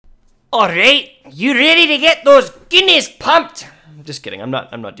Alright, you ready to get those guineas pumped? Just kidding, I'm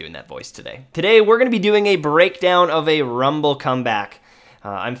not doing that voice today. Today we're going to be doing a breakdown of a Rumble comeback.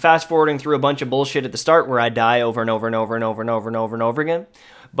 I'm fast forwarding through a bunch of bullshit at the start where I die over and over and over and over and over and over and over again.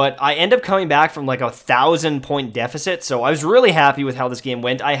 But I end up coming back from like a 1,000-point deficit, so I was really happy with how this game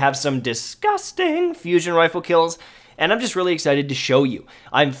went. I have some disgusting fusion rifle kills, and I'm just really excited to show you.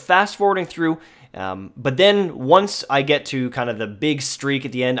 I'm fast forwarding through, but then once I get to kind of the big streak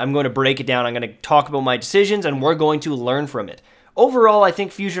at the end, I'm going to break it down. I'm going to talk about my decisions, and we're going to learn from it. Overall, I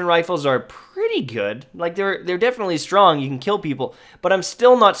think fusion rifles are pretty good. Like, they're definitely strong. You can kill people, but I'm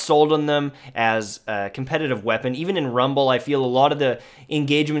still not sold on them as a competitive weapon. Even in Rumble, I feel a lot of the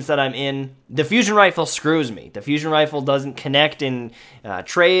engagements that I'm in, the fusion rifle screws me. The fusion rifle doesn't connect in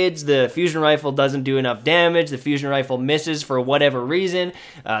trades. The fusion rifle doesn't do enough damage. The fusion rifle misses for whatever reason.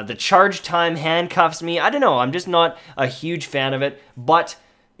 The charge time handcuffs me. I don't know. I'm just not a huge fan of it, but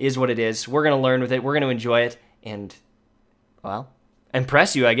is what it is. We're going to learn with it. We're going to enjoy it, and well,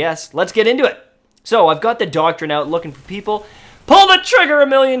 impress you, I guess. Let's get into it. So, I've got the Doctrine out looking for people. Pull the trigger a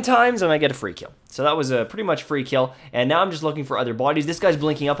million times, and I get a free kill. So that was a pretty much free kill, and now I'm just looking for other bodies. This guy's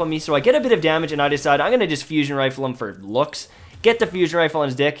blinking up on me, so I get a bit of damage, and I decide I'm going to just fusion rifle him for looks. Get the fusion rifle on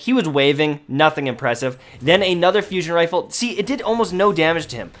his dick. He was waving, nothing impressive. Then another fusion rifle. See, it did almost no damage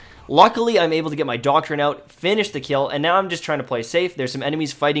to him. Luckily, I'm able to get my Doctrine out, finish the kill, and now I'm just trying to play safe. There's some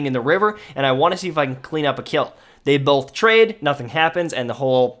enemies fighting in the river, and I want to see if I can clean up a kill. They both trade, nothing happens, and the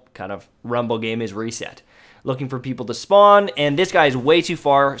whole kind of Rumble game is reset. Looking for people to spawn, and this guy is way too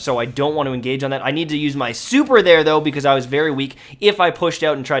far, so I don't want to engage on that. I need to use my super there, though, because I was very weak. If I pushed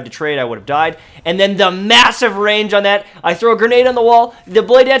out and tried to trade, I would have died. And then the massive range on that. I throw a grenade on the wall, the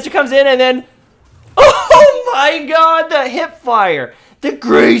Blade Dancer comes in, and then... oh my god, the hip fire! The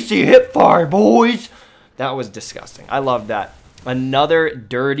greasy hip fire, boys! That was disgusting. I loved that. Another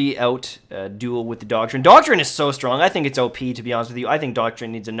dirty out duel with the Doctrine. Doctrine is so strong. I think it's OP, to be honest with you. I think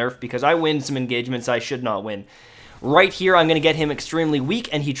Doctrine needs a nerf because I win some engagements I should not win. Right here, I'm going to get him extremely weak,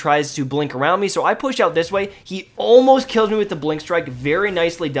 and he tries to blink around me, so I push out this way. He almost kills me with the blink strike. Very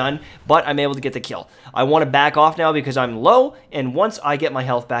nicely done, but I'm able to get the kill. I want to back off now because I'm low, and once I get my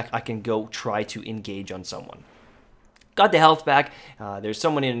health back, I can go try to engage on someone. Got the health back. There's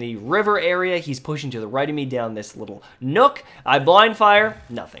someone in the river area. He's pushing to the right of me down this little nook. I blind fire.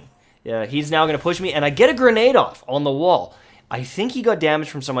 Nothing. He's now going to push me, and I get a grenade off on the wall. I think he got damage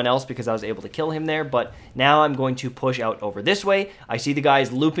from someone else because I was able to kill him there, but now I'm going to push out over this way. I see the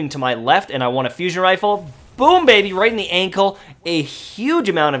guys looping to my left, and I want a fusion rifle. Boom, baby, right in the ankle. A huge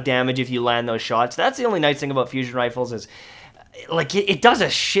amount of damage if you land those shots. That's the only nice thing about fusion rifles is... like, it does a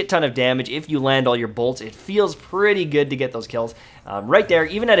shit ton of damage if you land all your bolts. It feels pretty good to get those kills. Right there,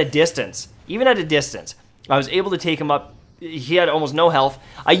 even at a distance, I was able to take him up. He had almost no health.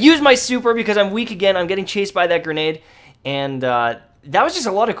 I used my super because I'm weak again. I'm getting chased by that grenade. And that was just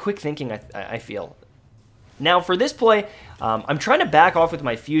a lot of quick thinking, I feel. Now, for this play, I'm trying to back off with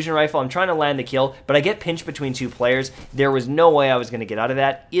my fusion rifle. I'm trying to land the kill, but I get pinched between two players. There was no way I was going to get out of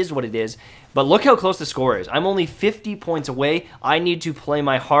that. Is what it is. But look how close the score is. I'm only 50 points away. I need to play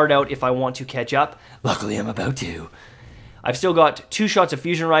my heart out if I want to catch up. Luckily, I'm about to. I've still got 2 shots of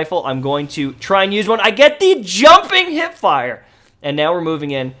fusion rifle. I'm going to try and use one. I get the jumping hip fire. And now we're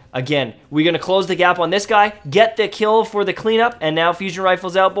moving in. Again, we're going to close the gap on this guy, get the kill for the cleanup, and now fusion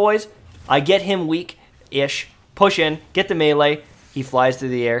rifle's out, boys. I get him weak-ish, push in, get the melee. He flies through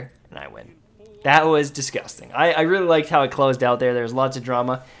the air, and I win. That was disgusting. I really liked how it closed out there. There's lots of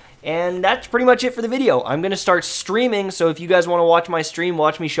drama. And that's pretty much it for the video. I'm going to start streaming, so if you guys want to watch my stream,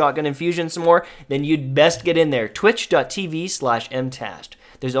 watch me shotgun and fusion some more, then you'd best get in there. Twitch.tv/Mtashed.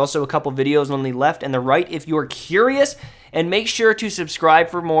 There's also a couple videos on the left and the right if you're curious, and make sure to subscribe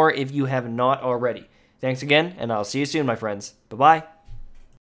for more if you have not already. Thanks again, and I'll see you soon, my friends. Bye-bye.